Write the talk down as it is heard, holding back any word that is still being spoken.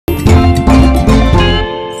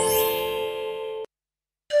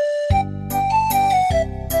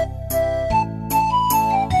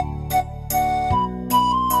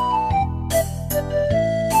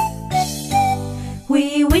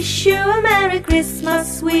Merry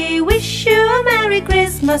Christmas. We wish you a Merry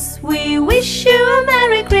Christmas. We wish you a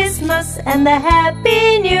Merry Christmas and a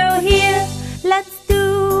Happy New Year. Let's do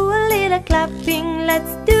a little clapping.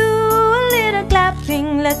 Let's do a little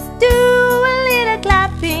clapping. Let's do a little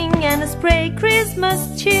clapping and spread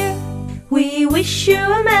Christmas cheer. We wish you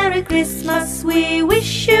a Merry Christmas. We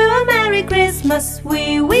wish you a Merry Christmas.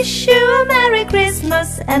 We wish you a Merry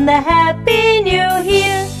Christmas and a Happy New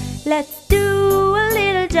Year. Let's do a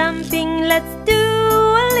little jumping. Let's do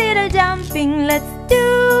a little jumping. Let's do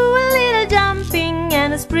a little jumping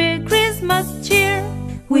and spread Christmas cheer.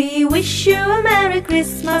 We wish you a Merry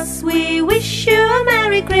Christmas. We wish you a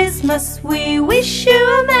Merry Christmas. We wish you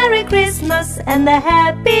a Merry Christmas and a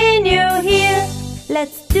Happy New Year.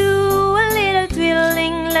 Let's do a little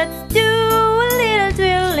twirling. Let's do a little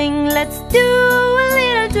twirling. Let's do a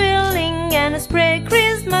little twirling and spread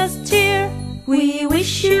Christmas cheer. We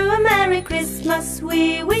wish you a Merry Christmas.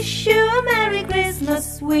 We wish you a Merry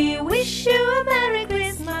Christmas. We wish you a Merry